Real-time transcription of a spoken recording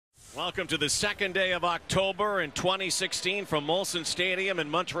Welcome to the second day of October in 2016 from Molson Stadium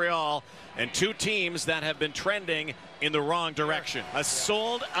in Montreal, and two teams that have been trending in the wrong direction. A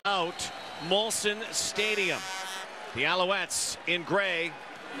sold-out Molson Stadium. The Alouettes in gray,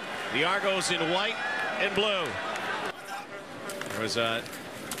 the Argos in white and blue. There was a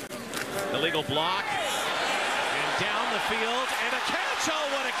illegal block, and down the field, and a catch.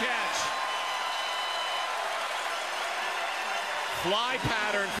 Oh, what a catch! Fly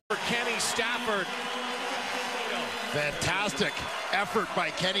pattern for Kenny Stafford. Fantastic effort by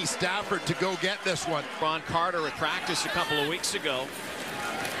Kenny Stafford to go get this one. Ron Carter at practice a couple of weeks ago.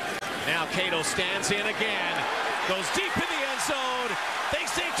 Now Cato stands in again. Goes deep in the end zone. They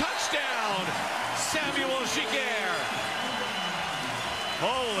say touchdown. Samuel Giguère.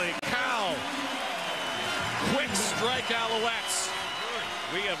 Holy cow. Quick strike Alouettes.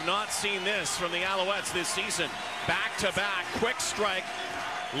 We have not seen this from the Alouettes this season. Back-to-back, quick strike,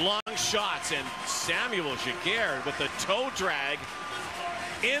 long shots, and Samuel Giguère with the toe drag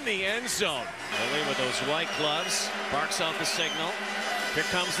in the end zone. Willie with those white gloves, barks out the signal. Here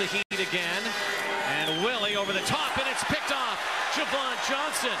comes the heat again, and Willie over the top, and it's picked off. Javon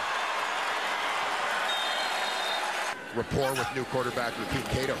Johnson. Rapport with new quarterback Rakeem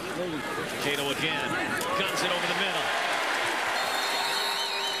Cato. Cato again, guns it over the middle.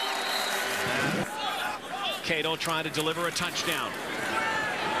 Cato trying to deliver a touchdown.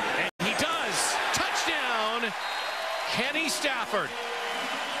 And he does. Touchdown. Kenny Stafford.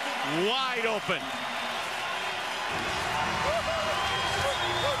 Wide open.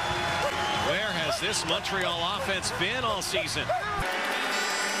 Where has this Montreal offense been all season?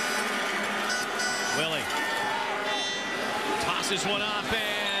 Willie tosses one up,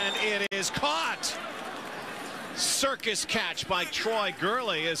 and it is caught. Circus catch by Troy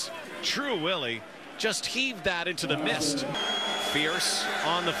Gurley as True Willie just heaved that into the mist. Fierce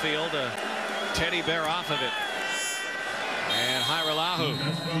on the field, a teddy bear off of it. And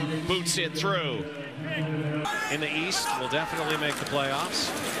Hyralahu boots it through. In the East, will definitely make the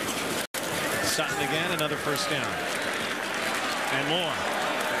playoffs. Sutton again, another first down. And more,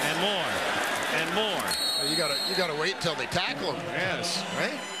 and more, and more. Well, you gotta wait until they tackle him. Yes.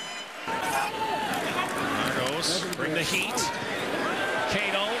 Right? Argos bring the heat.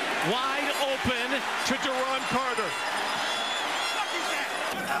 Cato wide open to Duron Carter.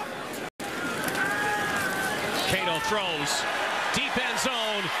 Cato throws. Deep end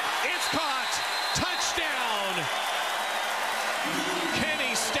zone. It's caught. Touchdown.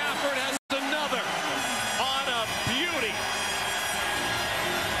 Kenny Stafford has another on a beauty.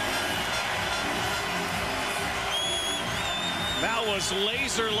 That was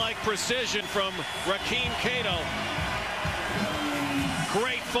laser-like precision from Rakeem Cato.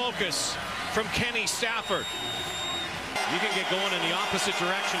 Great focus from Kenny Stafford. You can get going in the opposite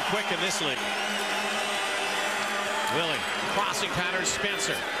direction quick in this league. Willie, crossing pattern,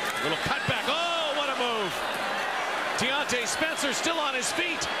 Spencer. Little cutback. Oh, what a move. Deontay Spencer still on his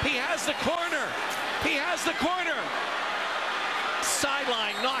feet. He has the corner. He has the corner.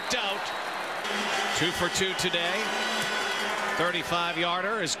 Sideline knocked out. 2 for 2 today.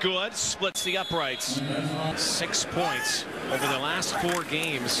 35-yarder is good. Splits the uprights. 6 points over the last 4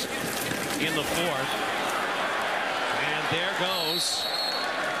 games in the fourth. And there goes.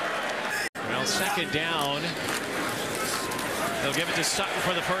 Well, second down. They'll give it to Sutton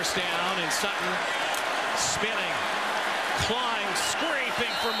for the first down, and Sutton spinning, clawing,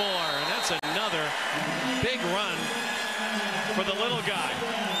 scraping for more. And that's another big run for the little guy.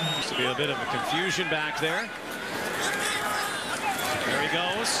 Used to be a bit of a confusion back there. There he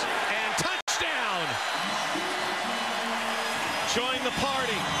goes, and touchdown! Join the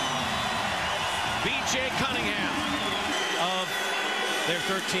party. B.J. Cunningham of their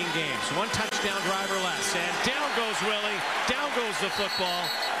 13 games. 1 touchdown drive or less. And down goes Willie, down goes the football,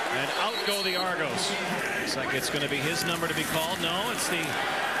 and out go the Argos. Looks like it's going to be his number to be called. No, it's the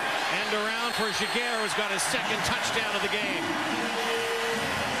end around for Giguère, who's got his second touchdown of the game.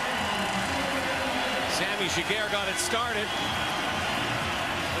 Sammy Giguère got it started.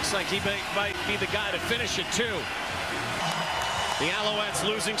 Looks like he might be the guy to finish it, too. The Alouettes'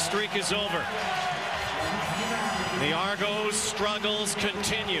 losing streak is over. The Argos' struggles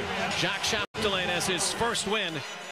continue. Jacques Chapdelaine has his first win